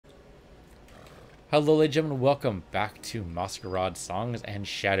Hello, ladies and gentlemen, welcome back to Masquerade Songs and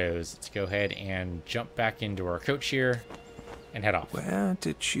Shadows. Let's go ahead and jump back into our coach here and head off. Where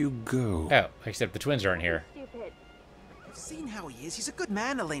did you go? Oh, except the twins aren't here. I've seen how he is. He's a good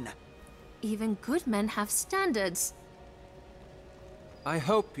man, Elena. Even good men have standards. I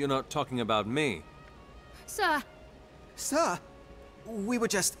hope you're not talking about me. Sir, Sir, we were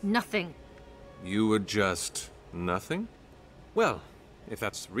just... nothing. You were just nothing? Well, if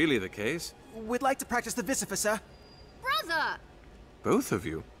that's really the case... We'd like to practice the Vicifer, sir. Brother! Both of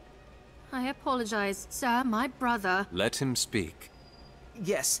you? I apologize, sir, my brother. Let him speak.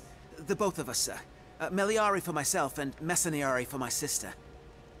 Yes, the both of us, sir. Meliari for myself and Messaniari for my sister.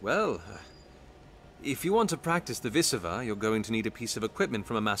 Well, if you want to practice the Vicifer, you're going to need a piece of equipment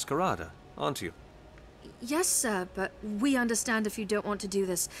from a Masquerada, aren't you? Yes, sir, but we understand if you don't want to do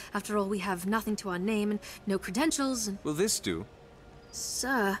this. After all, we have nothing to our name and no credentials and... Will this do?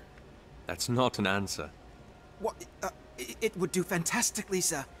 Sir... That's not an answer. What? It would do fantastically,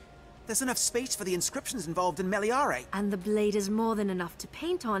 sir. There's enough space for the inscriptions involved in Meliare. And the blade is more than enough to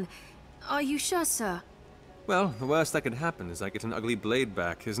paint on. Are you sure, sir? Well, the worst that could happen is I get an ugly blade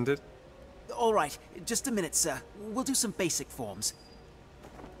back, isn't it? All right, just a minute, sir. We'll do some basic forms.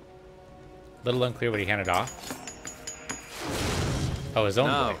 Little unclear what he handed off. Oh, his own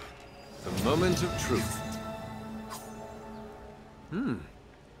Now, blade. the moment of truth.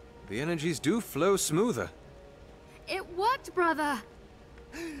 The energies do flow smoother. It worked, brother!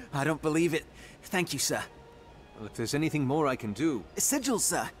 I don't believe it. Thank you, sir. Well, if there's anything more I can do... Sigils,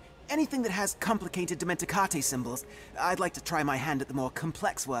 sir. Anything that has complicated Dementicate symbols. I'd like to try my hand at the more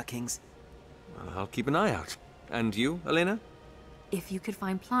complex workings. Well, I'll keep an eye out. And you, Elena? If you could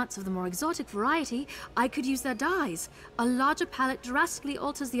find plants of the more exotic variety, I could use their dyes. A larger palette drastically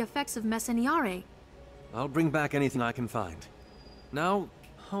alters the effects of Messaniare. I'll bring back anything I can find. Now,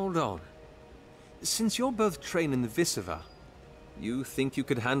 hold on. Since you're both trained in the Vicifer, you think you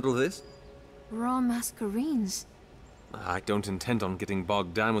could handle this? Raw masquerines. I don't intend on getting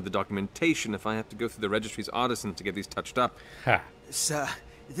bogged down with the documentation if I have to go through the registry's artisan to get these touched up. Ha. Sir,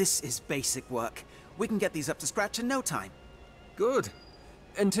 this is basic work. We can get these up to scratch in no time. Good.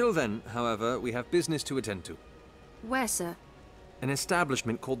 Until then, however, we have business to attend to. Where, sir? An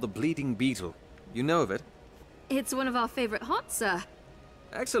establishment called the Bleeding Beetle. You know of it? It's one of our favorite haunts, sir.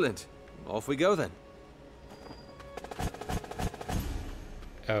 Excellent. Off we go then.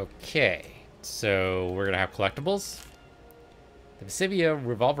 Okay, so we're going to have collectibles. The Vesivia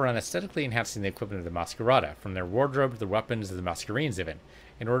revolve around aesthetically enhancing the equipment of the Masquerada, from their wardrobe to the weapons of the Masquerines even,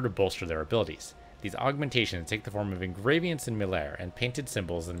 in order to bolster their abilities. These augmentations take the form of engravings in Melaire and painted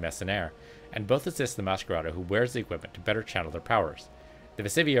symbols in Messanaire, and both assist the Masquerada who wears the equipment to better channel their powers. The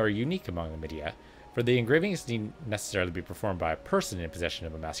Vesivia are unique among the media, for the engravings need necessarily be performed by a person in possession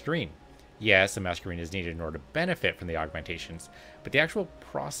of a Masquerine. Yes, a Masquerine is needed in order to benefit from the augmentations, but the actual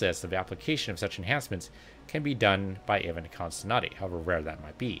process of application of such enhancements can be done by even Constanati, however rare that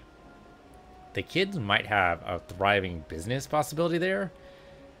might be. The kids might have a thriving business possibility there.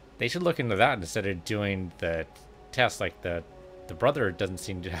 They should look into that instead of doing the test. Like the brother doesn't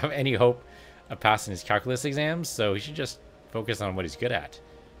seem to have any hope of passing his calculus exams, so he should just focus on what he's good at.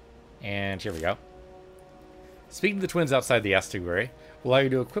 And here we go. Speaking to the twins outside the estuary will allow you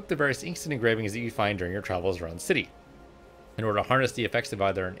to equip the various inks and engravings that you find during your travels around the city. In order to harness the effects of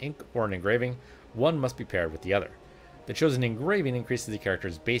either an ink or an engraving, one must be paired with the other. The chosen engraving increases the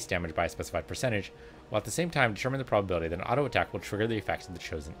character's base damage by a specified percentage, while at the same time determining the probability that an auto attack will trigger the effects of the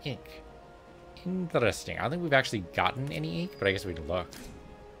chosen ink. Interesting. I don't think we've actually gotten any ink, but I guess we can look.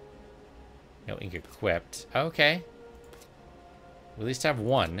 No ink equipped. Okay. We at least have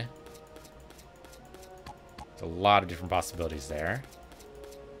one. A lot of different possibilities there.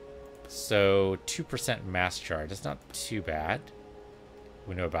 So 2% mass charge. That's not too bad.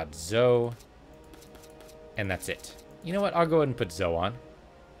 We know about Zoe. And that's it. You know what? I'll go ahead and put Zoe on.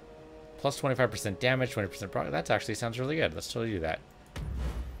 Plus 25% damage, 20% progress. That actually sounds really good. Let's totally do that.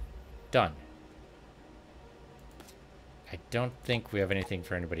 Done. I don't think we have anything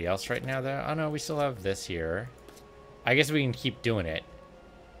for anybody else right now, though. Oh, no, we still have this here. I guess we can keep doing it.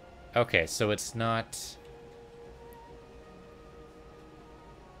 Okay, so it's not...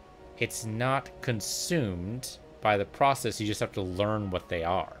 It's not consumed by the process. You just have to learn what they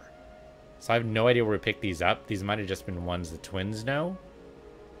are. So I have no idea where we pick these up. These might have just been ones the twins know.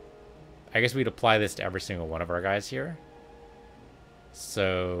 I guess we'd apply this to every single one of our guys here.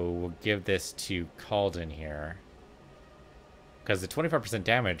 So we'll give this to Calden here. Because the 25%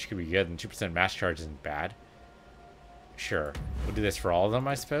 damage could be good and 2% mass charge isn't bad. Sure. We'll do this for all of them,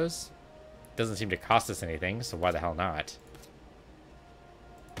 I suppose. Doesn't seem to cost us anything, so why the hell not?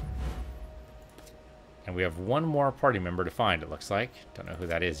 And we have one more party member to find, it looks like. Don't know who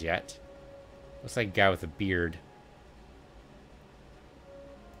that is yet. Looks like a guy with a beard.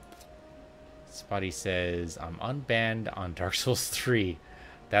 Spotty says, I'm unbanned on Dark Souls 3.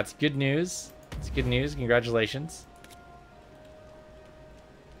 That's good news. It's good news. Congratulations.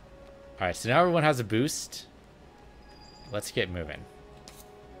 Alright, so now everyone has a boost. Let's get moving.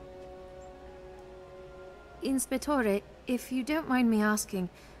 Inspectore, if you don't mind me asking,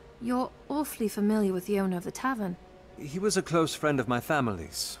 you're awfully familiar with the owner of the tavern. He was a close friend of my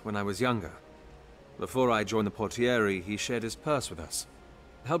family's when I was younger. Before I joined the Portieri, he shared his purse with us.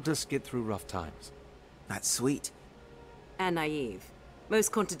 Helped us get through rough times. That's sweet. And naive.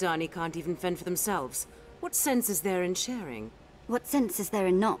 Most contadini can't even fend for themselves. What sense is there in sharing? What sense is there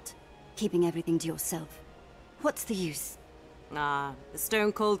in not keeping everything to yourself? What's the use? Ah, the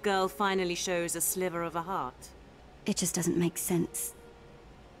stone-cold girl finally shows a sliver of a heart. It just doesn't make sense.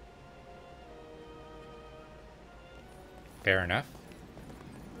 Fair enough.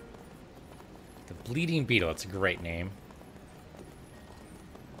 The Bleeding Beetle, it's a great name.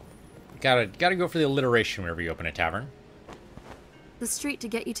 Gotta go for the alliteration whenever you open a tavern. The street to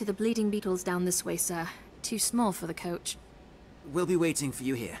get you to the Bleeding Beetle's down this way, sir. Too small for the coach. We'll be waiting for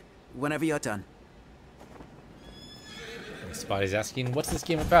you here, whenever you're done. And Spotty's asking, what's this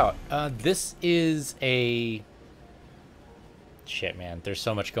game about? This is a... Shit, man. There's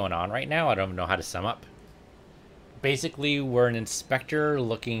so much going on right now, I don't know how to sum up. Basically, we're an inspector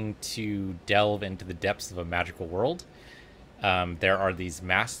looking to delve into the depths of a magical world. There are these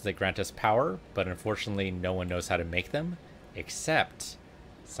masks that grant us power, but unfortunately no one knows how to make them, except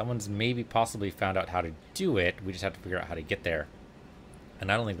someone's maybe possibly found out how to do it. We just have to figure out how to get there.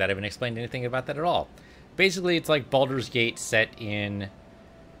 And I don't think that even explained anything about that at all. Basically, it's like Baldur's Gate set in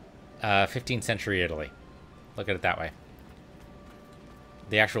 15th century Italy. Look at it that way.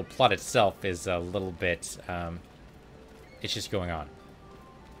 The actual plot itself is a little bit... it's just going on.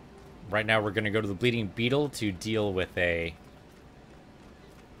 Right now we're going to go to the Bleeding Beetle to deal with a...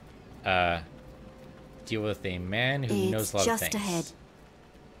 man who knows a lot of things. Just ahead.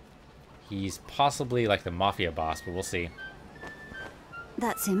 He's possibly like the mafia boss, but we'll see.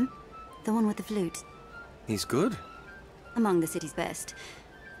 That's him. The one with the flute. He's good. Among the city's best.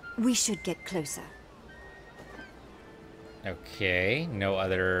 We should get closer. Okay, no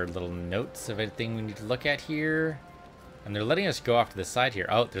other little notes of anything we need to look at here. And they're letting us go off to the side here.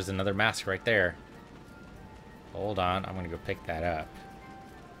 Oh, there's another mask right there. Hold on, I'm gonna go pick that up.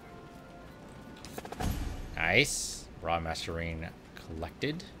 Nice. Raw masquerade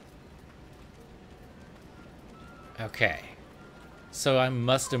collected. Okay. So I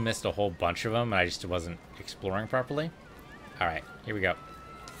must have missed a whole bunch of them and I just wasn't exploring properly. Alright, here we go.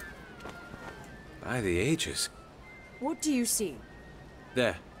 By the ages. What do you see?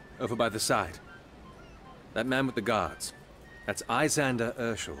 There, over by the side. That man with the guards. That's Izander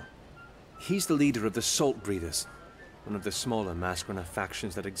Urshel. He's the leader of the Salt Breeders, one of the smaller Masquerada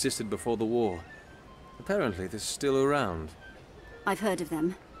factions that existed before the war. Apparently, they're still around. I've heard of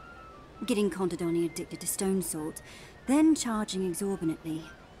them. Getting contadini addicted to stone salt, then charging exorbitantly.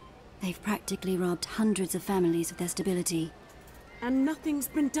 They've practically robbed hundreds of families of their stability. And nothing's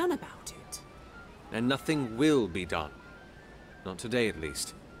been done about it. And nothing will be done. Not today, at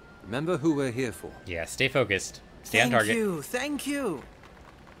least. Remember who we're here for. Yeah, stay focused. Stay on target. Thank you.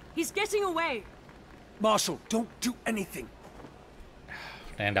 He's getting away. Marshal, don't do anything.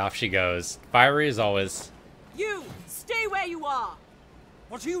 And off she goes. Fiery as always. You, stay where you are.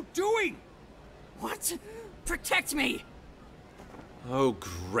 What are you doing? What? Protect me. Oh,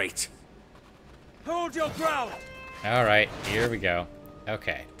 great. Hold your ground. Alright, here we go.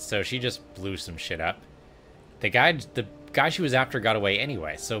 Okay, so she just blew some shit up. The guy she was after got away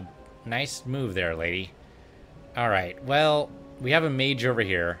anyway, so nice move there, lady. Alright, well, we have a mage over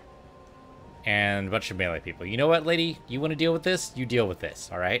here. And a bunch of melee people. You know what, lady? You want to deal with this? You deal with this,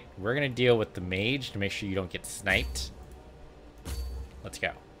 alright? We're going to deal with the mage to make sure you don't get sniped. Let's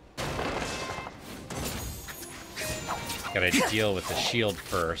go. Gotta deal with the shield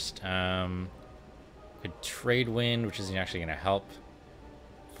first. Good trade wind, which isn't actually going to help.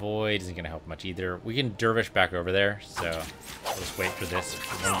 Void isn't going to help much either. We can dervish back over there, so we'll just wait for this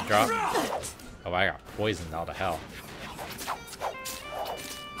one to drop. Oh, I got poisoned all to hell.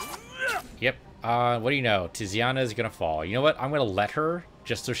 Yep. What do you know? Tiziana is going to fall. You know what? I'm going to let her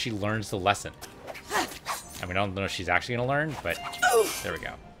just so she learns the lesson. I mean, I don't know if she's actually going to learn, but there we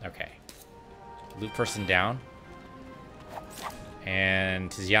go. Okay. Loot person down.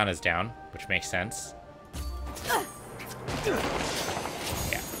 And Tiziana's down, which makes sense. Yeah,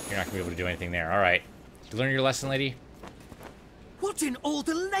 you're not going to be able to do anything there. All right. Did you learn your lesson, lady? What in all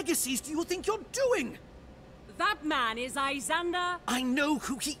the legacies do you think you're doing? That man is Izander. I know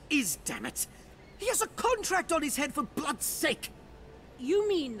who he is, damn it! He has a contract on his head, for blood's sake! You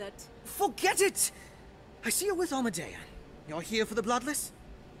mean that... Forget it! I see you're with Armadea. You're here for the Bloodless?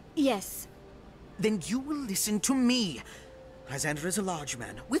 Yes. Then you will listen to me. Lysander is a large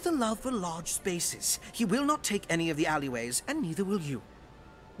man, with a love for large spaces. He will not take any of the alleyways, and neither will you.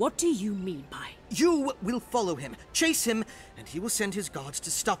 What do you mean by... You will follow him, chase him, and he will send his guards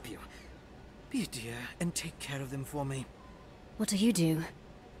to stop you. Be a dear and take care of them for me. What do you do?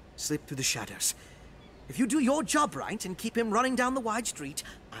 Slip through the shadows. If you do your job right and keep him running down the wide street,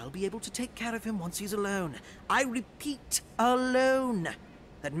 I'll be able to take care of him once he's alone. I repeat, alone.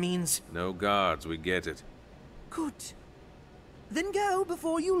 That means... No guards, we get it. Good. Then go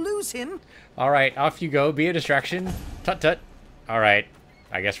before you lose him. All right, off you go. Be a distraction. Tut tut. All right.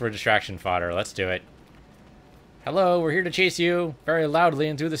 I guess we're distraction fodder. Let's do it. Hello, we're here to chase you very loudly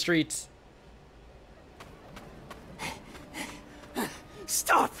and through the streets.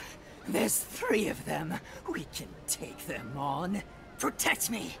 Stop! There's 3 of them. We can take them on. Protect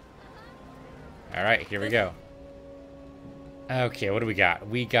me! All right, here we go. Okay, what do we got?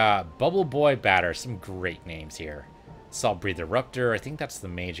 We got Bubble Boy Batter. Some great names here. Salt Breather Ruptor. I think that's the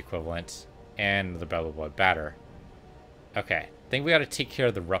mage equivalent. And the Bubble Boy Batter. Okay, I think we got to take care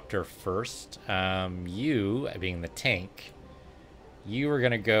of the Ruptor first. You, being the tank, you are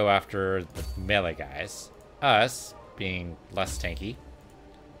going to go after the melee guys. Us, being less tanky,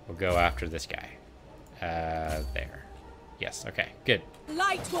 we'll go after this guy. There. Yes, okay, good.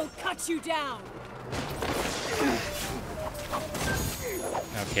 Light will cut you down.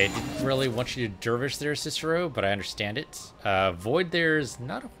 Okay, didn't really want you to dervish there, Cicero, but I understand it. Void there is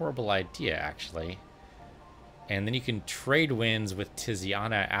not a horrible idea, actually. And then you can trade wins with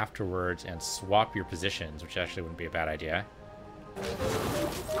Tiziana afterwards and swap your positions, which actually wouldn't be a bad idea.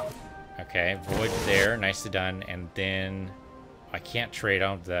 Okay, Void there, nicely done. And then I can't trade.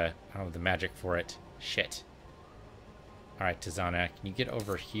 I don't have the magic for it. Shit. All right, Tiziana, can you get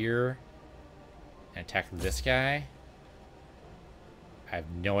over here and attack this guy? I have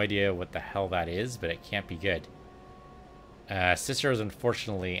no idea what the hell that is, but it can't be good. Cicero's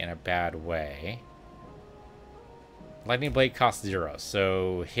unfortunately in a bad way. Lightning Blade costs 0,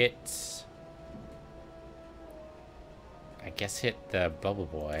 so hit... I guess hit the Bubble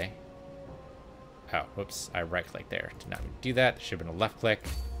Boy. Oh, whoops, I right-clicked there. Did not do that. There should have been a left-click.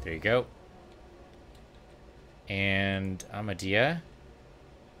 There you go. And Amadea.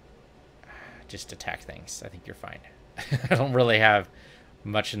 Just attack things. I think you're fine. I don't really have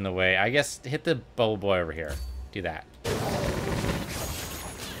much in the way. I guess hit the Bubble Boy over here. Do that.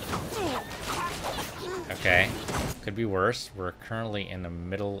 Okay. Could be worse. We're currently in the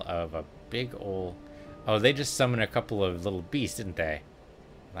middle of a big old... Oh, they just summoned a couple of little beasts, didn't they?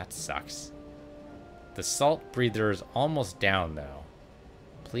 That sucks. The Salt Breather is almost down, though.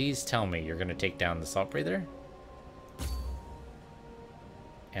 Please tell me you're going to take down the Salt Breather.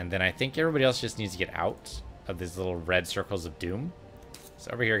 And then I think everybody else just needs to get out of these little red circles of doom.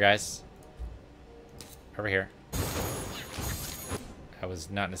 So over here, guys. Over here. That was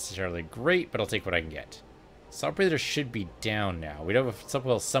not necessarily great, but I'll take what I can get. Salt Breather should be down now. We don't have some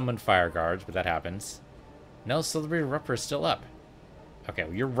will summon fire guards, but that happens. No, Salt Breather Rupper is still up. Okay,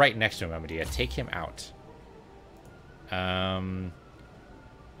 well, you're right next to him, Amadea. Take him out. We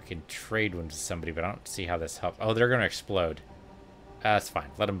can trade one to somebody, but I don't see how this helps. Oh, they're going to explode. That's fine.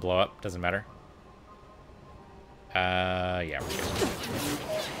 Let him blow up. Doesn't matter. Yeah, we're good.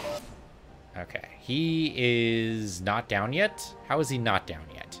 Okay. He is not down yet? How is he not down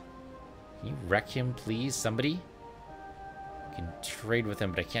yet? Can you wreck him, please? Somebody? I can trade with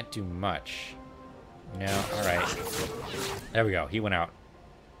him, but I can't do much. No? Alright. There we go. He went out.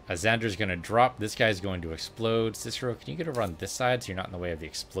 Xander's going to drop. This guy's going to explode. Cicero, can you get over on this side so you're not in the way of the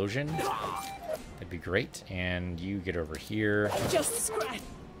explosion? That'd be great. And you get over here. Just scratch.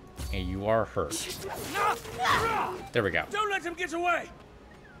 And you are hurt. There we go. Don't let him get away!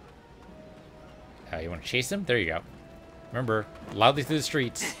 You want to chase him? There you go. Remember, loudly through the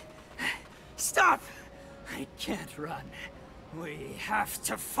streets. Stop! I can't run. We have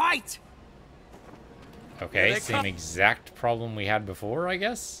to fight! Okay, same exact problem we had before, I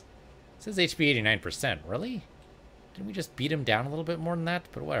guess. It says HP 89%. Really? Didn't we just beat him down a little bit more than that?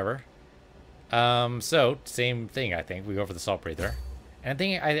 But whatever. So, same thing, I think. We go for the Salt Breather. And I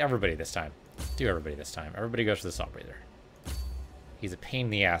think everybody this time. Do everybody this time. Everybody goes for the Salt Breather. He's a pain in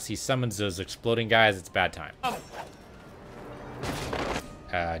the ass. He summons those exploding guys. It's bad time.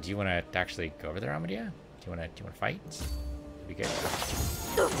 Do you want to actually go over there, Amadea? Do you want to fight? That'd be good.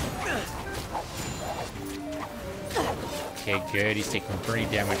 Okay, good. He's taking burning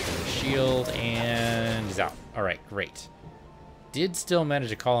damage from the shield, and he's out. Alright, great. Did still manage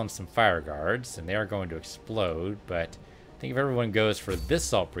to call in some fire guards, and they are going to explode, but I think if everyone goes for this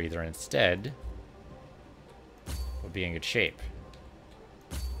salt breather instead, we'll be in good shape.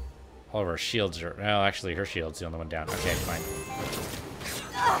 All of our shields are... Well, actually, her shield's the only one down. Okay, fine.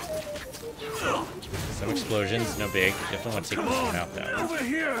 Some explosions, no big. Definitely want to take this one out, though. Over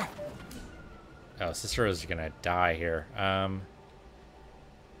here. Oh, Cicero's gonna die here.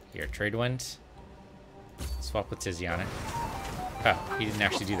 Here, trade wind. Swap with Tiziana. Oh, he didn't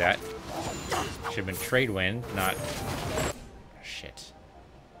actually do that. Should have been trade wind, not... Oh, shit.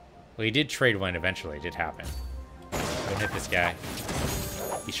 Well, he did trade wind eventually. It did happen. Don't hit this guy.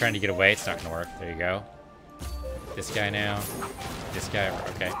 He's trying to get away. It's not gonna work. There you go. This guy now. This guy.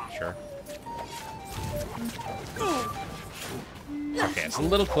 Okay, sure. Okay, it's a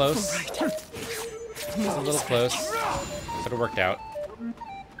little close. It's a little close. But it worked out.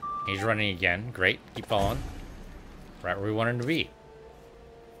 He's running again. Great. Keep following. Right where we want him to be.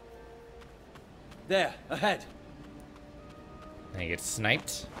 There, ahead. And he gets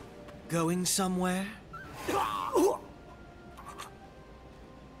sniped. Going somewhere?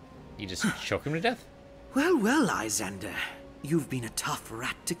 You just choke him to death? Well, well, Lysander. You've been a tough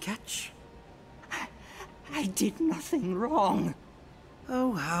rat to catch. I did nothing wrong.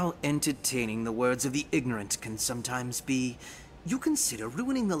 Oh, how entertaining the words of the ignorant can sometimes be. You consider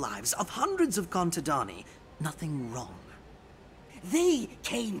ruining the lives of hundreds of Contadani nothing wrong. They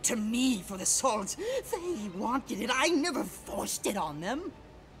came to me for the salt. They wanted it. I never forced it on them.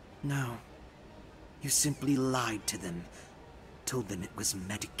 No. You simply lied to them. Told them it was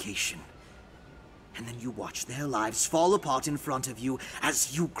medication. And then you watched their lives fall apart in front of you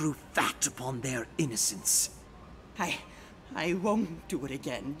as you grew fat upon their innocence. I won't do it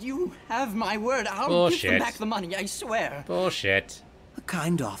again. You have my word. I'll Bullshit. give them back the money, I swear. Bullshit. A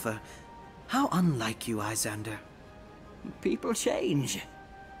kind offer. How unlike you, Lysander. People change.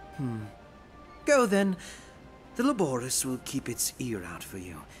 Go then. The Laboris will keep its ear out for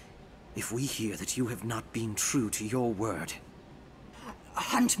you. If we hear that you have not been true to your word.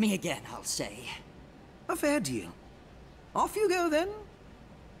 Hunt me again, I'll say. A fair deal. Off you go then.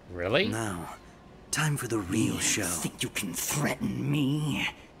 Really? Now, time for the real show. Think you can threaten me?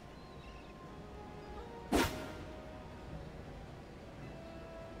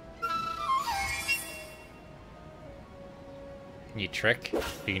 Can you trick?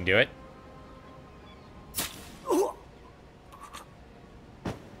 You can do it?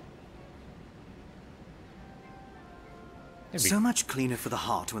 It'd be So much cleaner for the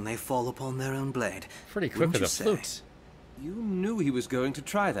heart when they fall upon their own blade. pretty quick Wouldn't with you a say? flute. You knew he was going to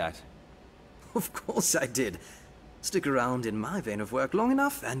try that. Of course I did. Stick around in my vein of work long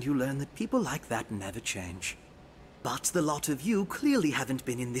enough, and you learn that people like that never change. But the lot of you clearly haven't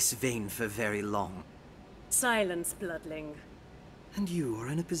been in this vein for very long. Silence, bloodling. And you are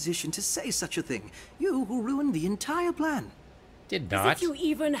in a position to say such a thing. You who ruined the entire plan. Did As not. if you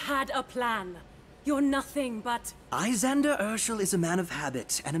even had a plan. You're nothing but... Lysander Urshel is a man of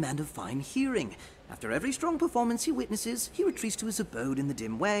habit and a man of fine hearing. After every strong performance he witnesses, he retreats to his abode in the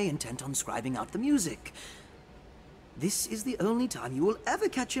dim way, intent on scribing out the music. This is the only time you will ever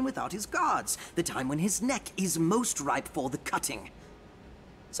catch him without his guards, the time when his neck is most ripe for the cutting.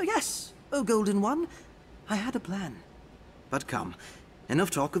 So yes, O Golden One, I had a plan. But come, enough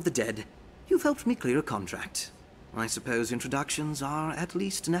talk of the dead. You've helped me clear a contract. I suppose introductions are at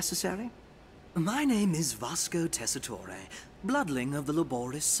least necessary? My name is Vasco Tessitore, bloodling of the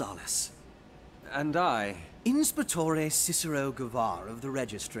Laboris Salis. And I... Inspectore Cicero Gavar of the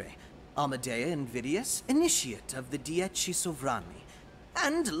Registry, Amadea Invidius, Initiate of the Dieci Sovrani,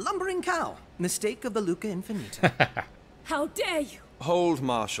 and Lumbering Cow, Mistake of the Luca Infinita. How dare you! Hold,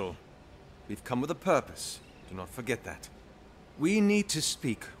 Marshal. We've come with a purpose. Do not forget that. We need to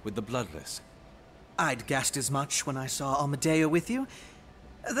speak with the Bloodless. I'd guessed as much when I saw Amadea with you,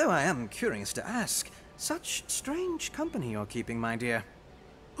 though I am curious to ask. Such strange company you're keeping, my dear.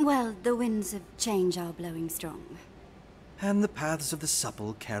 Well, the winds of change are blowing strong. And the paths of the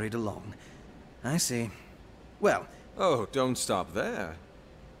supple carried along. I see. Well, Oh, don't stop there.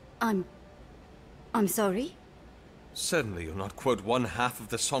 I'm sorry? Certainly you'll not quote one half of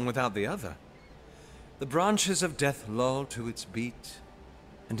the song without the other. The branches of death lull to its beat.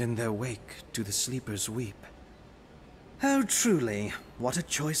 and in their wake do the sleepers weep. Oh, truly, what a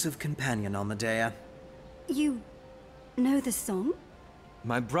choice of companion, Amadea. You know the song?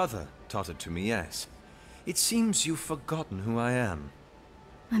 My brother taught it to me, yes. It seems you've forgotten who I am.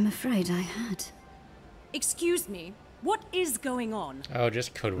 I'm afraid I had. Excuse me, What is going on? Oh,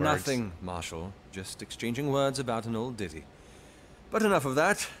 just code words. Nothing, Marshal. Just exchanging words about an old ditty. But enough of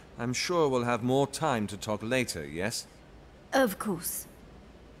that. I'm sure we'll have more time to talk later, yes? Of course.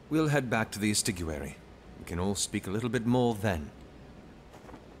 We'll head back to the Estiguary. We can all speak a little bit more then.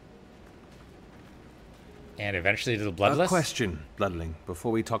 And eventually to the Bloodless? A question, Bloodling,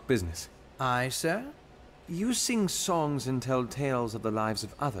 before we talk business. Aye, sir? You sing songs and tell tales of the lives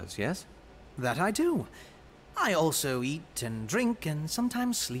of others, yes? That I do. I also eat and drink and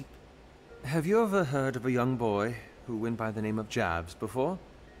sometimes sleep. Have you ever heard of a young boy who went by the name of Jabs before?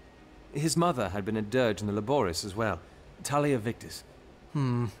 His mother had been a dirge in the Laboris as well. Talia Victus.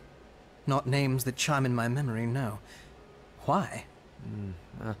 Not names that chime in my memory, no. Why?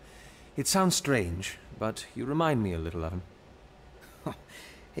 It sounds strange, but you remind me a little of him.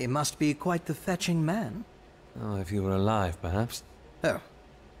 He must be quite the fetching man. Oh, if he were alive, perhaps. Oh.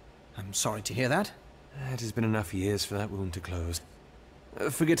 I'm sorry to hear that. It has been enough years for that wound to close.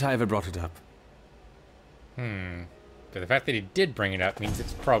 Forget I ever brought it up. But the fact that he did bring it up means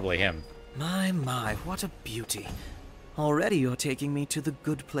it's probably him. My, what a beauty. Already you're taking me to the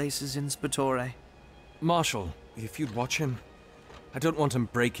good places in Spatore. Marshal, if you'd watch him. I don't want him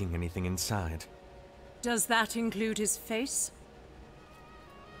breaking anything inside. Does that include his face?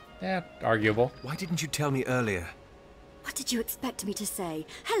 Yeah, arguable. Why didn't you tell me earlier? What did you expect me to say?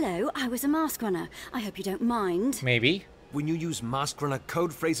 Hello, I was a mask runner. I hope you don't mind. Maybe. When you use mask runner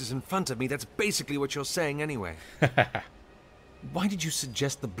code phrases in front of me, that's basically what you're saying anyway. Why did you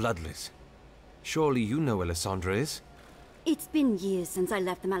suggest the Bloodless? Surely you know where Lysandra is? It's been years since I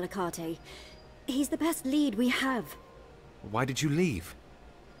left the Malacate. He's the best lead we have. Why did you leave?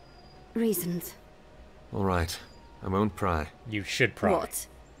 Reasons. All right, I won't pry. You should pry. What?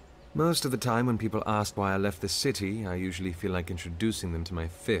 Most of the time when people ask why I left the city, I usually feel like introducing them to my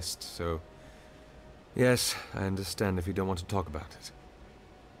fist, so... Yes, I understand if you don't want to talk about it.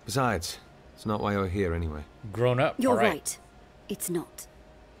 Besides, it's not why you're here anyway. Grown up. You're all right. It's not.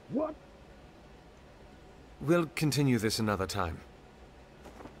 What? We'll continue this another time.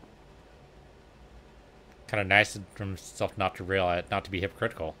 Kind of nice of himself not to realize, not to be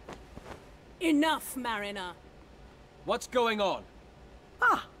hypocritical. Enough, Mariner. What's going on?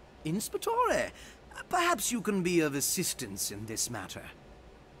 Ah, Inspectore. Perhaps you can be of assistance in this matter.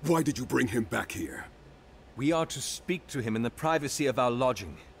 Why did you bring him back here? We are to speak to him in the privacy of our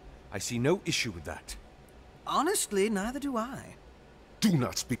lodging. I see no issue with that. Honestly, neither do I. Do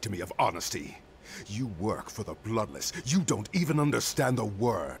not speak to me of honesty. You work for the Bloodless. You don't even understand the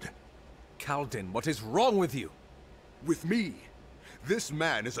word. Kaldin, what is wrong with you? With me, this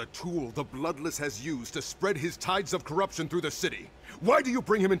man is a tool the Bloodless has used to spread his tides of corruption through the city. Why do you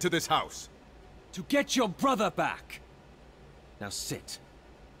bring him into this house? To get your brother back. Now sit.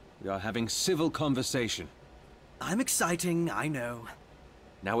 We are having civil conversation. I'm exciting, I know.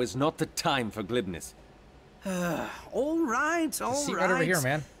 Now is not the time for glibness. All right. See right over here,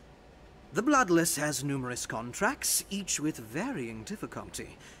 man. The Bloodless has numerous contracts, each with varying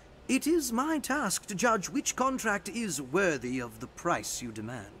difficulty. It is my task to judge which contract is worthy of the price you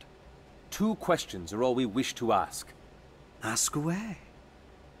demand. 2 questions are all we wish to ask. Ask away.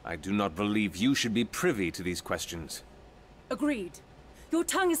 I do not believe you should be privy to these questions. Agreed. Your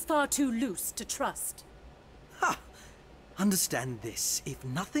tongue is far too loose to trust. Ha! Understand this, if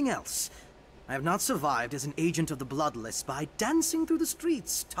nothing else. I have not survived as an agent of the Bloodless by dancing through the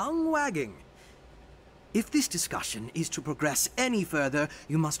streets, tongue-wagging. If this discussion is to progress any further,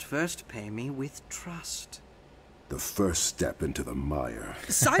 you must first pay me with trust. The first step into the mire.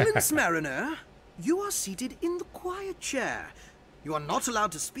 Silence, Mariner! You are seated in the quiet chair. You are not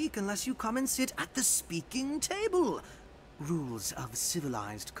allowed to speak unless you come and sit at the speaking table. Rules of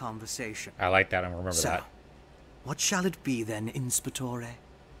civilized conversation. I like that. I'm gonna remember that. What shall it be then, Inspectore?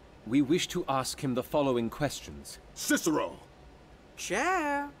 We wish to ask him the following questions. Cicero!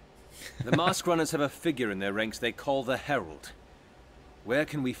 Chair! The mask runners have a figure in their ranks they call the Herald. Where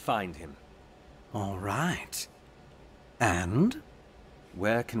can we find him? All right. And?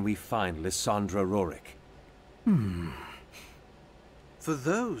 Where can we find Lysandra Rorik? For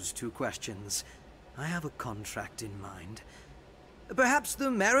those 2 questions, I have a contract in mind. Perhaps the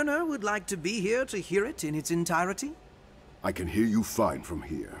Mariner would like to be here to hear it in its entirety? I can hear you fine from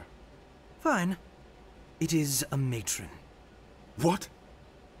here. Fine. It is a matron. What?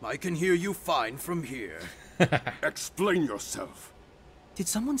 I can hear you fine from here. Explain yourself. Did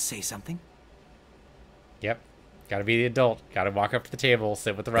someone say something? Yep. Gotta be the adult. Gotta walk up to the table,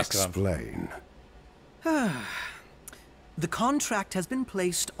 sit with the rest of them. Explain. The contract has been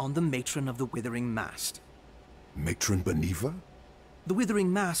placed on the Matron of the Withering Mast. Matron Beneva? The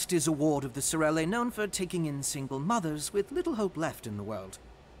Withering Mast is a ward of the Sorelle known for taking in single mothers with little hope left in the world.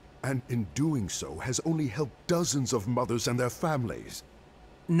 And in doing so, has only helped dozens of mothers and their families.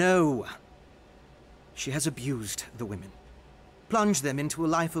 No. She has abused the women, plunged them into a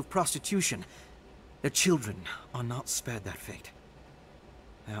life of prostitution. Their children are not spared that fate.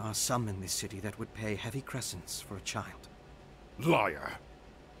 There are some in this city that would pay heavy crescents for a child. Liar!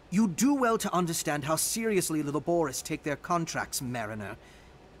 You do well to understand how seriously the Laboris take their contracts, Mariner.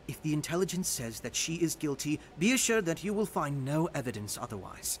 If the intelligence says that she is guilty, be assured that you will find no evidence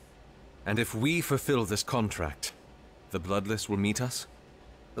otherwise. And if we fulfill this contract, the Bloodless will meet us?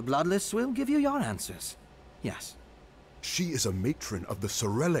 The Bloodless will give you your answers. Yes. She is a matron of the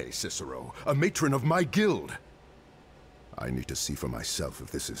Sorelle, Cicero. A matron of my guild. I need to see for myself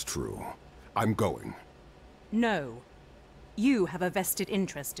if this is true. I'm going. No. You have a vested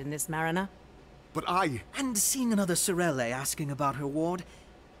interest in this, Mariner. But I... And seeing another Sorelle asking about her ward,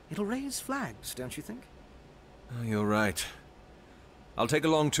 it'll raise flags, don't you think? Oh, you're right. I'll take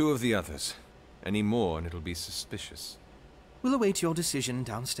along 2 of the others. Any more and it'll be suspicious. We'll await your decision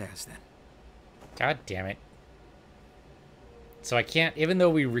downstairs, then. God damn it. So I can't, even though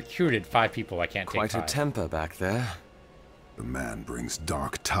we recruited 5 people, I can't take 5. Quite a temper back there. The man brings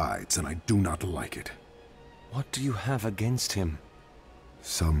dark tides, and I do not like it. What do you have against him?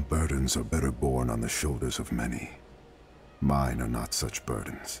 Some burdens are better borne on the shoulders of many. Mine are not such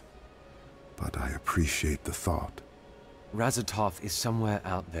burdens. But I appreciate the thought. Razatov is somewhere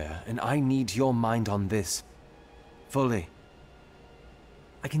out there, and I need your mind on this. Fully.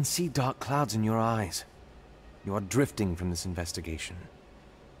 I can see dark clouds in your eyes. You are drifting from this investigation.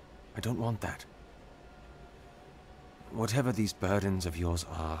 I don't want that. Whatever these burdens of yours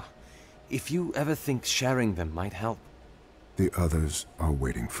are, if you ever think sharing them might help... The others are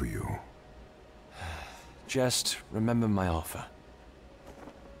waiting for you. Just remember my offer.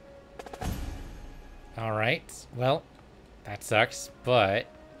 Alright, well, that sucks, but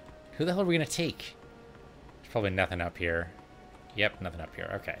who the hell are we gonna take? There's probably nothing up here. Yep, nothing up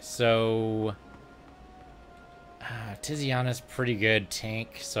here. Okay, so... Tiziana's pretty good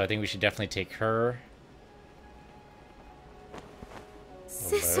tank, so I think we should definitely take her.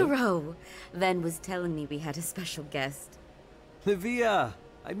 Cicero! Ven was telling me we had a special guest. Livia!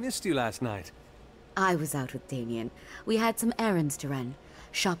 I missed you last night. I was out with Damien. We had some errands to run.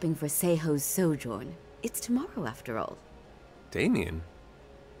 Shopping for Seiho's sojourn. It's tomorrow, after all. Damien?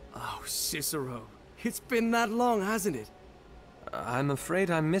 Oh, Cicero. It's been that long, hasn't it? I'm afraid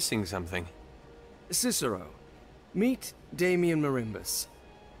I'm missing something. Cicero, meet Damien Marimbus,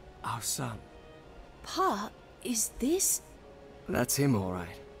 our son. Pa, is this... That's him, all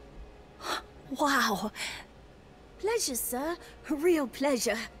right. Wow. Pleasure, sir. A real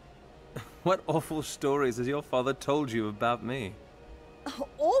pleasure. What awful stories has your father told you about me? Oh,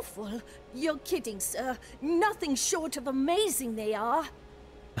 awful? You're kidding, sir. Nothing short of amazing they are.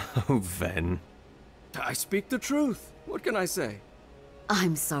 Oh, Ven. I speak the truth. What can I say?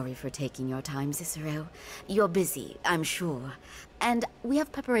 I'm sorry for taking your time, Cicero. You're busy, I'm sure. And we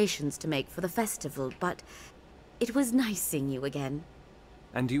have preparations to make for the festival, but it was nice seeing you again.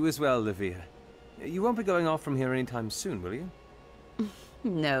 And you as well, Livia. You won't be going off from here anytime soon, will you?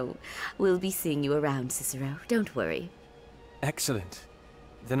 No. We'll be seeing you around, Cicero. Don't worry. Excellent.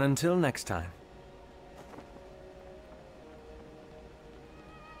 Then until next time.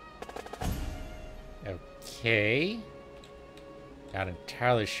 Okay. Not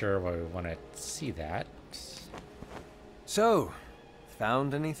entirely sure why we want to see that. So,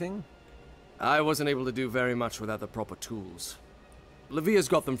 found anything? I wasn't able to do very much without the proper tools. Livia's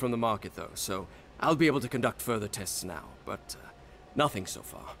got them from the market, though, so I'll be able to conduct further tests now, but nothing so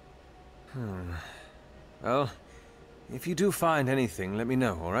far. Well, if you do find anything, let me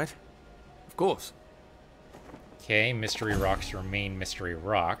know, alright? Of course. Okay, mystery rocks remain mystery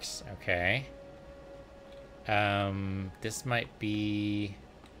rocks. Okay. This might be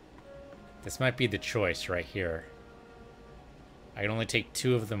the choice right here. I can only take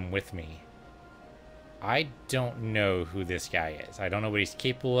 2 of them with me. I don't know who this guy is. I don't know what he's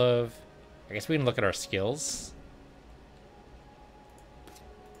capable of. I guess we can look at our skills.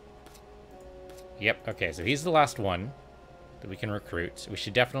 Yep, okay, so he's the last one that we can recruit. We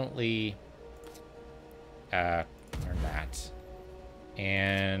should definitely learn that.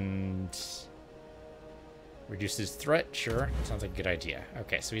 And reduces threat, sure. Sounds like a good idea.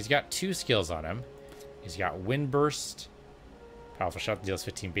 Okay, so he's got 2 skills on him. He's got Wind Burst. Powerful shot that deals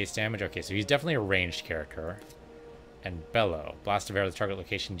 15 base damage. Okay, so he's definitely a ranged character. And Bellow. Blast of air at the target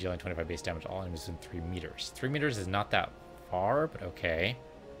location, dealing 25 base damage. All enemies within 3 meters. 3 meters is not that far, but okay.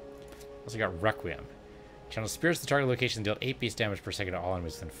 Also got Requiem. Channel Spirits the target location dealt 8 base damage per second to all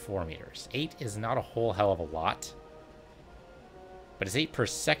enemies within 4 meters. 8 is not a whole hell of a lot. But it's 8 per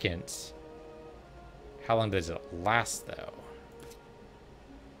second. How long does it last, though?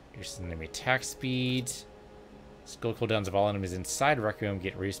 Here's the enemy attack speed. Skill cooldowns of all enemies inside Requiem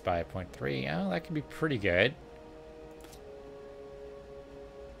get reduced by 0.3. Oh, that could be pretty good.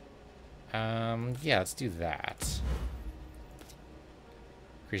 Yeah, let's do that.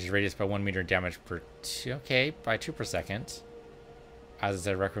 Increases radius by 1 meter, damage per 2. Okay, by 2 per second. As I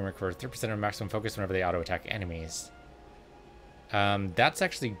said, Requiem recovers 3% of maximum focus whenever they auto-attack enemies. That's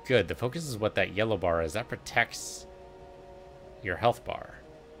actually good. The focus is what that yellow bar is. That protects your health bar.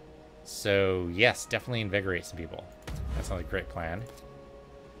 So, yes, definitely invigorate some people. That sounds like a great plan.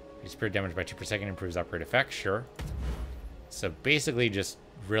 Spirit damage by 2 per second, improves upgrade effect, sure. So basically just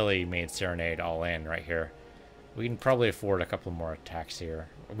really made Serenade all in right here. We can probably afford a couple more attacks here.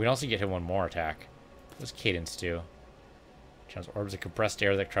 We can also get him one more attack. What's Cadence do? Channels orbs of compressed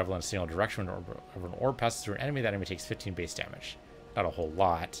air that travel in a single direction. When an orb passes through an enemy, that enemy takes 15 base damage. Not a whole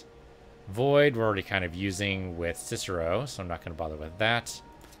lot. Void, we're already kind of using with Cicero, so I'm not going to bother with that.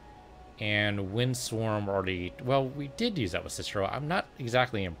 And Windswarm already... Well, we did use that with Cicero. I'm not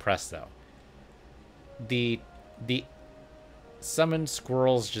exactly impressed, though. The summoned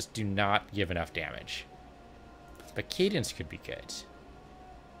squirrels just do not give enough damage. But Cadence could be good.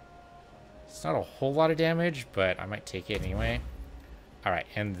 It's not a whole lot of damage, but I might take it anyway. Alright,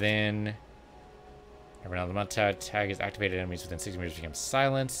 and then... Every now and then the tag is activated, enemies within 60 meters become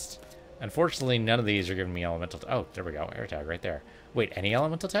silenced. Unfortunately, none of these are giving me elemental... Oh, there we go. Air tag right there. Wait, any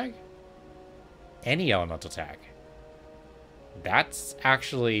elemental tag? Any elemental tag. That's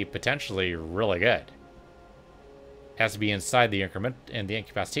actually potentially really good. Has to be inside the increment and the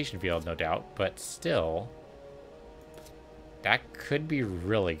incapacitation field, no doubt, but still, that could be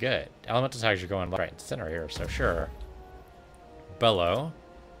really good. Elemental tags are going left, right, and center here, so sure. Bellow.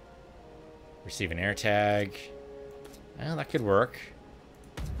 Receive an air tag. Well, that could work.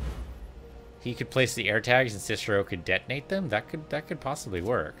 He could place the air tags and Cicero could detonate them. That could possibly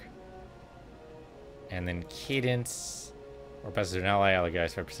work. And then Cadence, or passes to an ally, ally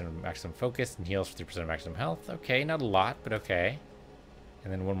guys 5% of maximum focus and heals for 3% of maximum health. Okay, not a lot, but okay.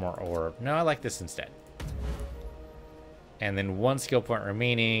 And then one more orb. No, I like this instead. And then one skill point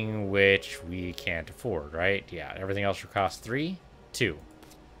remaining, which we can't afford, right? Yeah, everything else will cost 3? 2.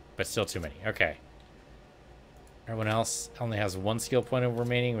 But still too many. Okay. Everyone else only has one skill point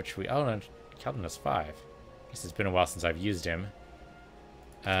remaining, which we... Oh, no, Calvin has 5. Guess it's been a while since I've used him.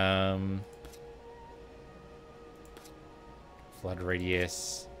 Flood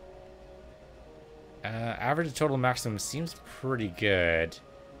radius. Average total maximum seems pretty good.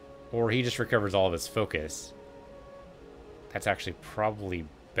 Or he just recovers all of his focus. That's actually probably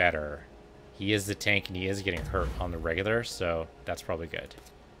better. He is the tank and he is getting hurt on the regular, so that's probably good.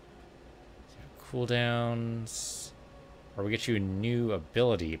 So cooldowns. Or we get you a new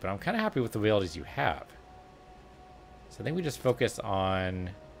ability, but I'm kind of happy with the abilities you have. So I think we just focus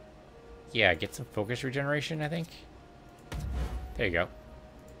on... Yeah, get some focus regeneration, I think. There you go.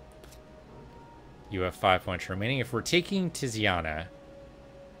 You have 5 points remaining. If we're taking Tiziana,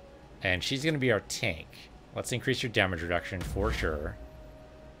 and she's going to be our tank, let's increase your damage reduction for sure.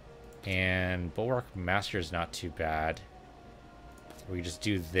 And Bulwark Master is not too bad. We just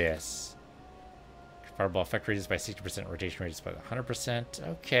do this. Fireball effect radius by 60%, rotation radius by 100%.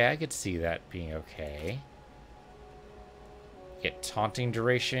 Okay, I could see that being okay. Get taunting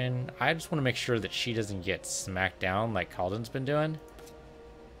duration. I just want to make sure that she doesn't get smacked down like Calden's been doing.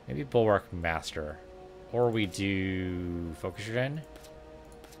 Maybe Bulwark Master. Or we do focus regen.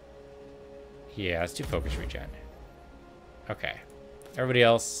 Yeah, let's do focus regen. Okay. Everybody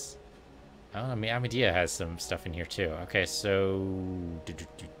else. Oh, I mean, Amedea has some stuff in here too. Okay, so...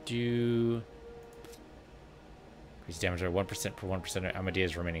 Increase damage by 1% per 1% of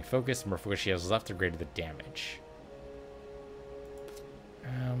Amedea's remaining focus. The more focus she has left, the greater the damage.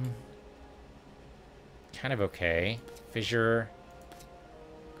 Kind of okay. Fissure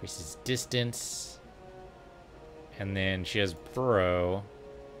increases distance, and then she has Burrow.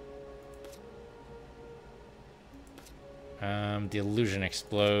 The illusion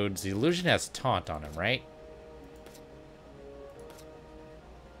explodes. The illusion has taunt on him, right?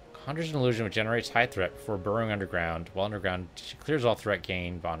 Conjures an illusion which generates high threat before burrowing underground. While underground, she clears all threat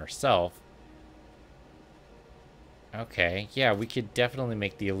gained on herself. Okay, yeah, we could definitely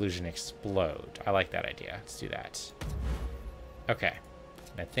make the illusion explode. I like that idea. Let's do that. Okay.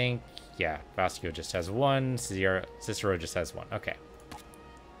 I think, yeah, Vasco just has 1. Cicero just has 1. Okay.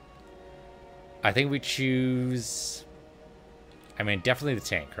 I think we choose... I mean, definitely the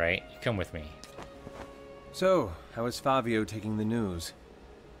tank, right? You come with me. So, how is Fabio taking the news?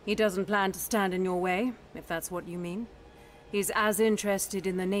 He doesn't plan to stand in your way, if that's what you mean. He's as interested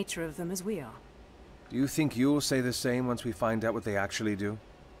in the nature of them as we are. Do you think you'll say the same once we find out what they actually do?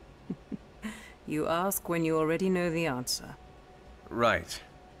 You ask when you already know the answer. Right.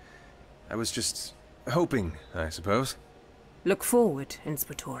 I was just hoping, I suppose. Look forward,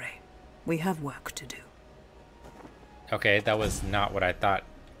 Inspectore. We have work to do. Okay, that was not what I thought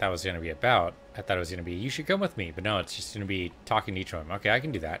that was going to be about. I thought it was going to be, you should come with me, but no, it's just going to be talking to each of them. Okay, I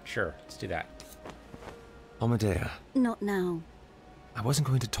can do that. Sure, let's do that. Amadea. Not now. I wasn't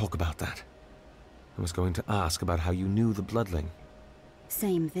going to talk about that. I was going to ask about how you knew the Bloodling.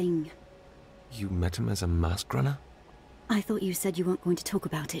 Same thing. You met him as a mask runner? I thought you said you weren't going to talk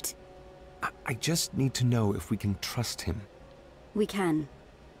about it. I just need to know if we can trust him. We can.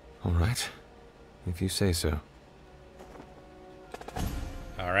 All right. If you say so.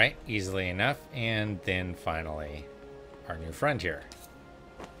 All right, easily enough. And then finally, our new friend here.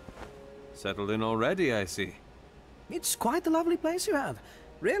 Settled in already, I see. It's quite the lovely place you have,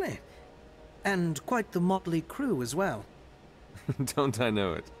 really. And quite the motley crew as well. Don't I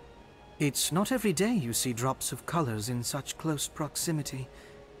know it? It's not every day you see drops of colors in such close proximity.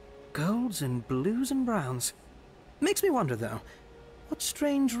 Golds and blues and browns. Makes me wonder, though, what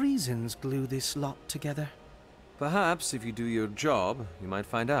strange reasons glue this lot together? Perhaps if you do your job, you might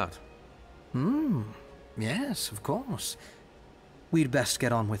find out. Yes, of course. We'd best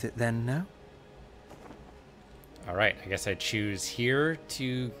get on with it then, no? All right, I guess I choose here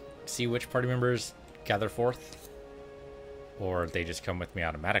to see which party members gather forth. Or they just come with me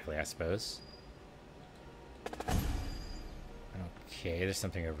automatically, I suppose. Okay, there's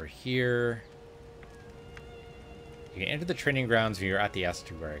something over here. You can enter the training grounds when you're at the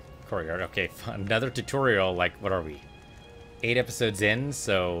estuary courtyard. Okay, another tutorial. Like, what are we? 8 episodes in,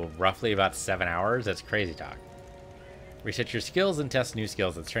 so roughly about 7 hours. That's crazy talk. Reset your skills and test new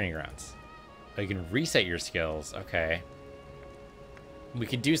skills at the training grounds. Oh, you can reset your skills. Okay. We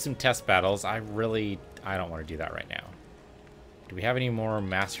could do some test battles. I don't want to do that right now. Do we have any more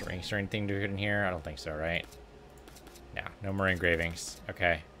master inks or anything to put in here? I don't think so, right? No, no more engravings.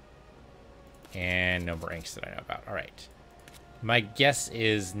 Okay. And no more inks that I know about. All right. My guess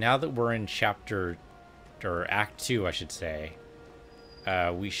is now that we're in chapter, or act 2, I should say,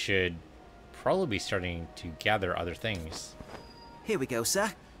 we should probably be starting to gather other things. Here we go,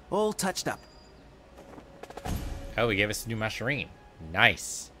 sir. All touched up. Oh, he gave us a new masquerade.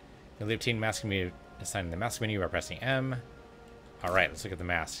 Nice. You'll obtain mask menu, assigning the mask menu by pressing M. All right, let's look at the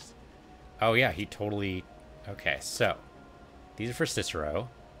masks. Oh yeah, he totally... Okay, so these are for Cicero.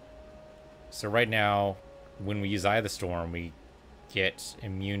 So right now, when we use Eye of the Storm, we get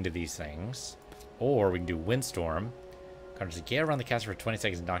immune to these things. Or we can do Windstorm. Conjures a gale around the caster for 20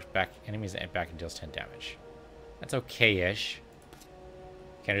 seconds and knocks back enemies back and deals 10 damage. That's okay-ish.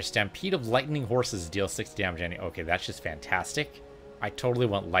 Counter Stampede of Lightning Horses deals 6 damage. Okay, that's just fantastic. I totally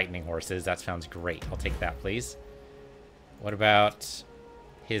want Lightning Horses. That sounds great. I'll take that, please. What about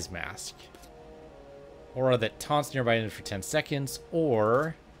his mask? Aura that taunts nearby enemies for 10 seconds,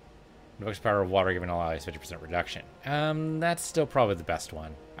 or invokes power of water, giving all allies 50% reduction. That's still probably the best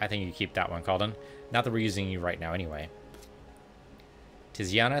one. I think you keep that one, Calden. Not that we're using you right now anyway.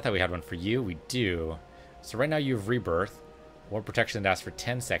 Tiziana, I thought we had one for you. We do. So right now you have Rebirth. War protection that lasts for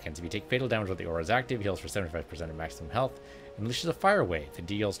 10 seconds. If you take fatal damage while the aura is active, heals for 75% of maximum health, and unleashes a fire wave that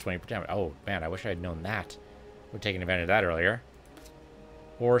deals 20% damage. Oh man, I wish I had known that. We're taking advantage of that earlier.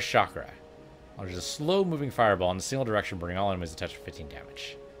 Or Chakra. There's a slow-moving fireball in a single direction, burning all enemies attached for 15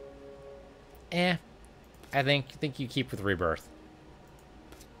 damage. I think you keep with Rebirth.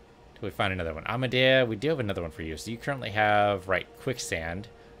 Till we find another one. Amadea, we do have another one for you. So you currently have, right, Quicksand.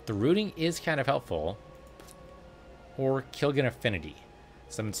 The rooting is kind of helpful. Or Kilgan Affinity.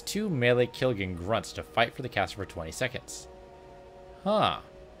 Summons 2 melee Kilgan grunts to fight for the caster for 20 seconds. Huh.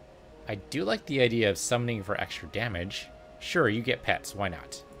 I do like the idea of summoning for extra damage. Sure, you get pets. Why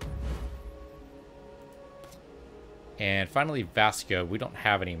not? And finally, Vasco. We don't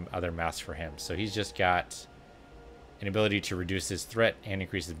have any other masks for him, so he's just got an ability to reduce his threat and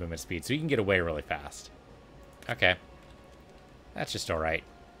increase his movement speed, so he can get away really fast. Okay. That's just alright.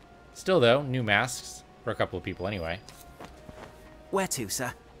 Still, though, new masks for a couple of people anyway. Where to,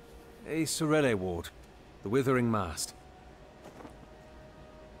 sir? A Sorelle ward. The Withering Mast.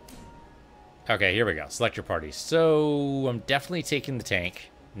 Okay, here we go. Select your party. So, I'm definitely taking the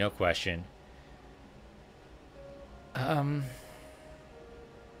tank. No question.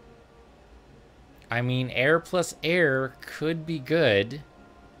 I mean, air plus air could be good.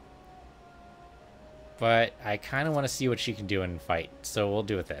 But I kind of want to see what she can do in fight. So, we'll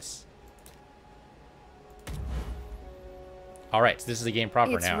do with this. Alright, so this is the game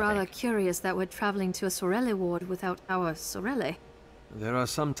proper It's now. rather curious that we're traveling to a Sorelle ward without our Sorelle. There are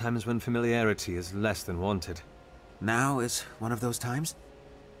some times when familiarity is less than wanted. Now is one of those times?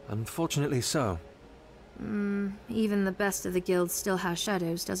 Unfortunately so. Even the best of the guilds still has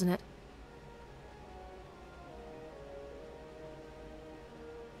shadows, doesn't it?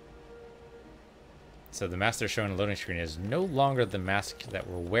 So the mask they're showing on the loading screen is no longer the mask that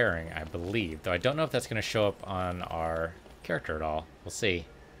we're wearing, I believe. Though I don't know if that's going to show up on our character at all. We'll see.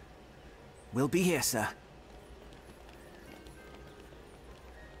 We'll be here, sir.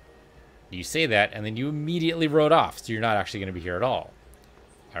 You say that, and then you immediately rode off, so you're not actually going to be here at all.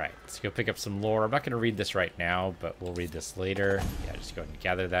 Alright, let's go pick up some lore. I'm not going to read this right now, but we'll read this later. Yeah, just go ahead and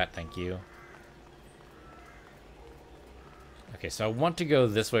gather that. Thank you. Okay, so I want to go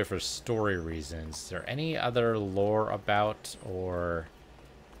this way for story reasons. Is there any other lore about, or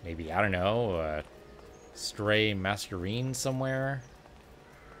maybe, I don't know, a stray masquerade somewhere?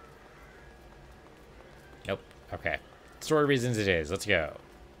 Nope. Okay. Story reasons it is. Let's go.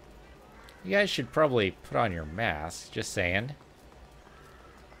 You guys should probably put on your masks, just saying.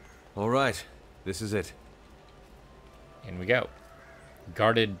 Alright, this is it. In we go.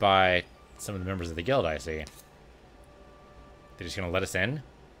 Guarded by some of the members of the guild, I see. They're just gonna let us in?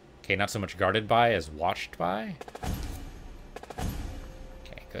 Okay, not so much guarded by as watched by.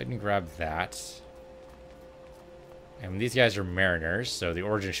 Okay, go ahead and grab that. And these guys are mariners, so the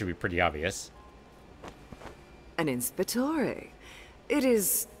origin should be pretty obvious. An inspectore. It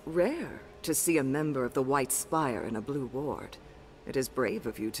is rare to see a member of the White Spire in a blue ward. It is brave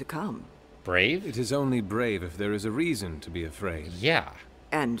of you to come. Brave? It is only brave if there is a reason to be afraid. Yeah.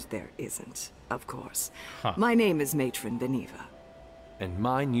 And there isn't, of course. Huh. My name is Matron Beneva. And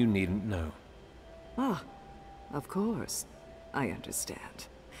mine you needn't know. Ah, of course. I understand.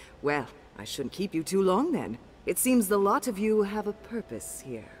 Well, I shouldn't keep you too long then. It seems the lot of you have a purpose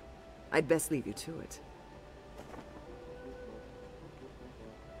here. I'd best leave you to it.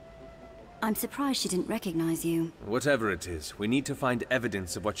 I'm surprised she didn't recognize you. Whatever it is, we need to find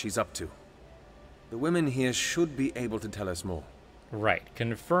evidence of what she's up to. The women here should be able to tell us more. Right.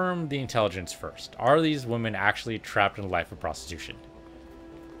 Confirm the intelligence first. Are these women actually trapped in a life of prostitution?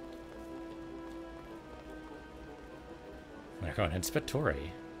 They're going inspectore.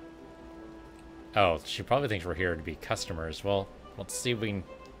 Oh, she probably thinks we're here to be customers. Well, let's see if we can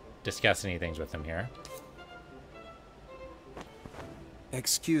discuss any things with them here.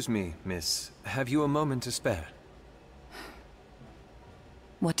 Excuse me, miss. Have you a moment to spare?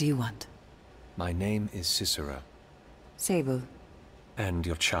 What do you want? My name is Cicero. Sable. And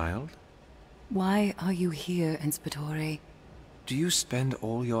your child? Why are you here, Inspectore? Do you spend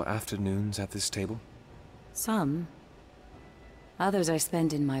all your afternoons at this table? Some. Others I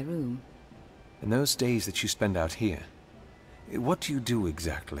spend in my room. In those days that you spend out here, what do you do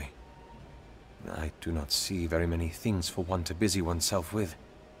exactly? I do not see very many things for one to busy oneself with.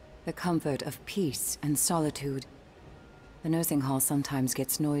 The comfort of peace and solitude. The nursing hall sometimes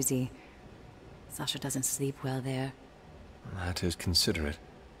gets noisy. Sasha doesn't sleep well there. That is considerate.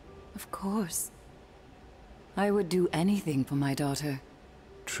 Of course. I would do anything for my daughter.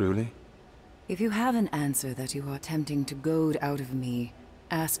 Truly? If you have an answer that you are attempting to goad out of me,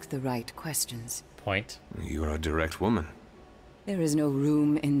 ask the right questions. Point. You are a direct woman. There is no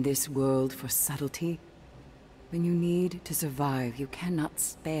room in this world for subtlety. When you need to survive, you cannot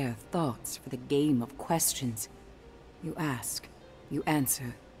spare thoughts for the game of questions. You ask, you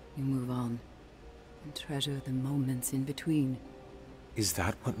answer, you move on, and treasure the moments in between. Is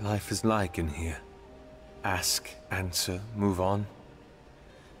that what life is like in here? Ask, answer, move on?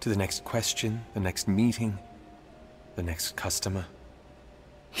 To the next question, the next meeting, the next customer?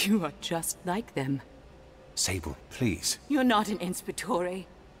 You are just like them. Sable, please. You're not an inspectore.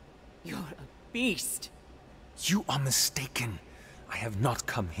 You're a beast. You are mistaken. I have not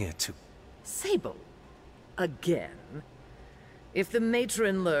come here to... Sable? Again? If the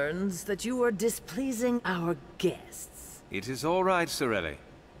matron learns that you are displeasing our guests... It is all right, Sorelle.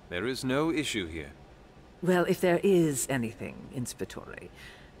 There is no issue here. Well, if there is anything, Inspectore,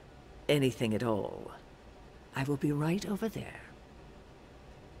 anything at all, I will be right over there.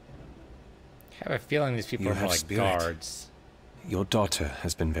 I have a feeling these people are more like guards. Your daughter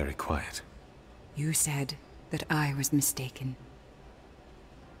has been very quiet. You said that I was mistaken.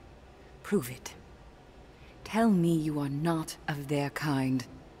 Prove it. Tell me you are not of their kind.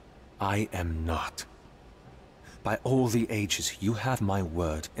 I am not. By all the ages, you have my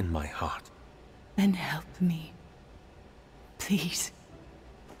word in my heart. Then help me. Please.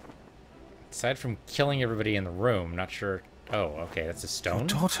 Aside from killing everybody in the room, not sure... Oh, okay, that's a stone? Your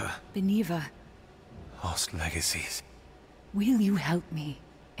daughter. Beneva. Lost legacies. Will you help me,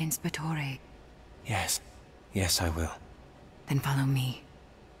 Inspectore? Yes. Yes, I will. Then follow me.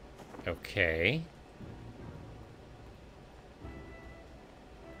 Okay.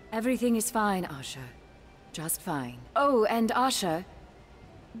 Everything is fine, Asha. Just fine. Oh, and Asha,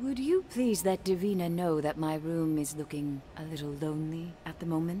 would you please let Davina know that my room is looking a little lonely at the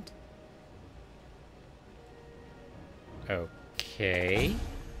moment? Okay.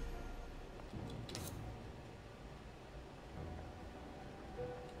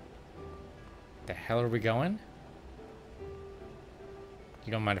 The hell are we going?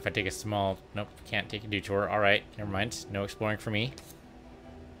 You don't mind if I take a small... Nope, can't take a detour. Alright, never mind. No exploring for me.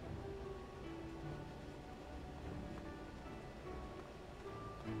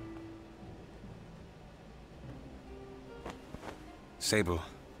 Sable,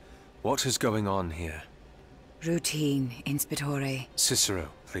 what is going on here? Routine, Inspectore. Cicero,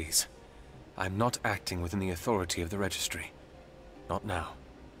 please. I'm not acting within the authority of the registry. Not now.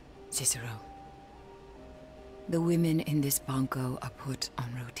 Cicero. The women in this banco are put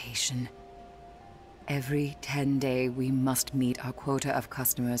on rotation. Every 10-day we must meet our quota of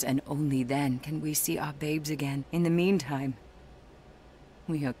customers, and only then can we see our babes again. In the meantime,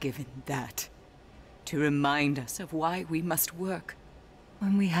 we are given that to remind us of why we must work.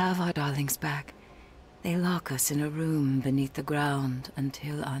 When we have our darlings back, they lock us in a room beneath the ground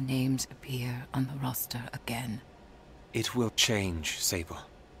until our names appear on the roster again. It will change, Sable.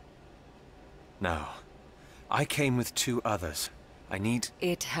 Now, I came with 2 others. I need...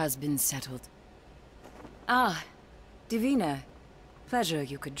 It has been settled. Ah, Davina. Pleasure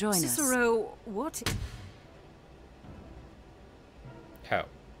you could join us. Cicero, what? Oh,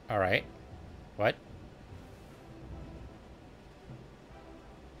 alright. What?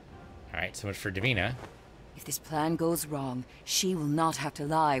 Alright, so much for Davina. If this plan goes wrong, she will not have to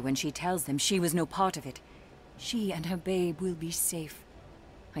lie when she tells them she was no part of it. She and her babe will be safe.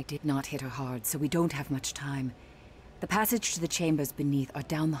 I did not hit her hard, so we don't have much time. The passage to the chambers beneath are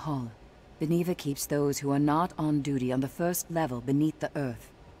down the hall. Beneva keeps those who are not on duty on the first level beneath the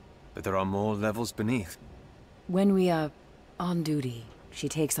earth. But there are more levels beneath. When we are on duty, she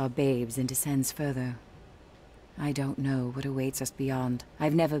takes our babes and descends further. I don't know what awaits us beyond.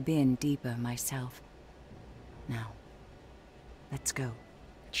 I've never been deeper myself. Now, let's go.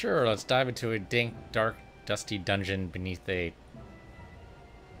 Sure, let's dive into a dank, dark, dusty dungeon beneath a...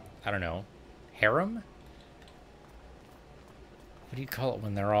 I don't know. Harem? What do you call it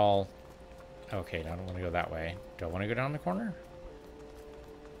when they're all... Okay, no, I don't want to go that way. Do I want to go down the corner?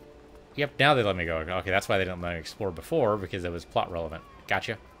 Yep, now they let me go. Okay, that's why they didn't let me explore before, because it was plot relevant.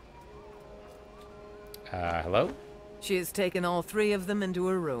 Gotcha. Hello? She has taken all 3 of them into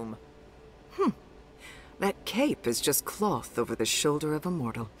her room. That cape is just cloth over the shoulder of a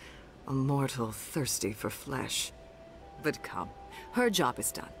mortal thirsty for flesh. But come, her job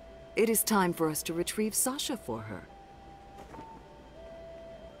is done. It is time for us to retrieve Sasha for her.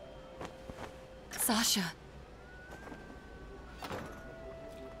 Sasha.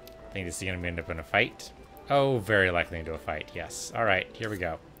 Think this is going to end up in a fight? Oh, very likely into a fight, yes. Alright, here we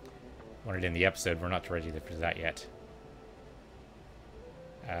go. Wanted in the episode, we're not ready for that yet.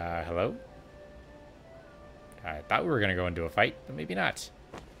 Hello? I thought we were going to go into a fight, but maybe not.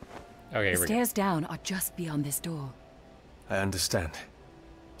 Okay, here we go. The stairs down are just beyond this door. I understand.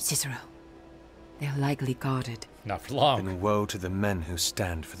 Cicero. They're likely guarded. Not for long. Then woe to the men who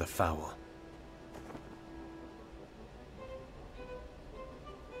stand for the foul.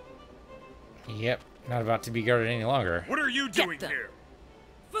 Yep, not about to be guarded any longer. What are you doing here?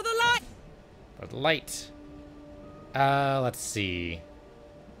 For the light! For the light. Let's see.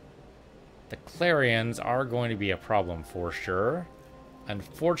 The Clarions are going to be a problem for sure.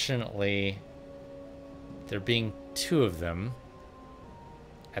 Unfortunately, there being 2 of them,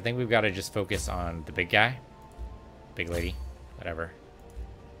 I think we've got to just focus on the big guy. Big lady. Whatever.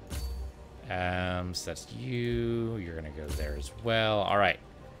 So that's you. You're going to go there as well. Alright.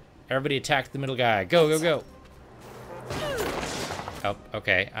 Everybody attack the middle guy. Go, go, go. Oh,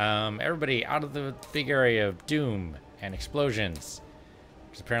 okay. Everybody out of the big area of doom and explosions.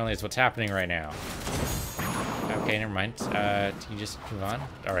 Which apparently is what's happening right now. Okay, never mind. Can you just move on?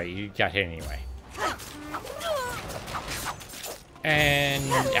 Alright, you got hit anyway. And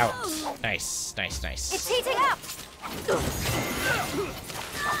out. Nice, nice, nice. It's heating up!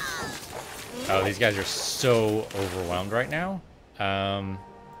 Oh, these guys are so overwhelmed right now.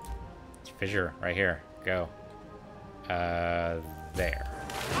 Fissure, right here. Go. There.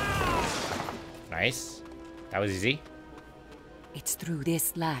 Nice. That was easy. It's through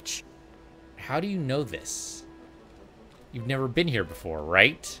this latch. How do you know this? You've never been here before,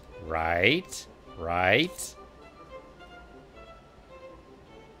 right? Right? Right?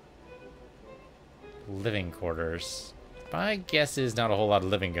 living quarters. My guess is not a whole lot of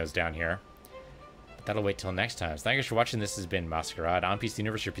living goes down here. But that'll wait till next time. So thank you for watching. This has been Masquerada on Piece of the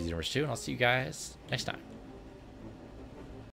Universe, your Piece of the Universe 2, and I'll see you guys next time.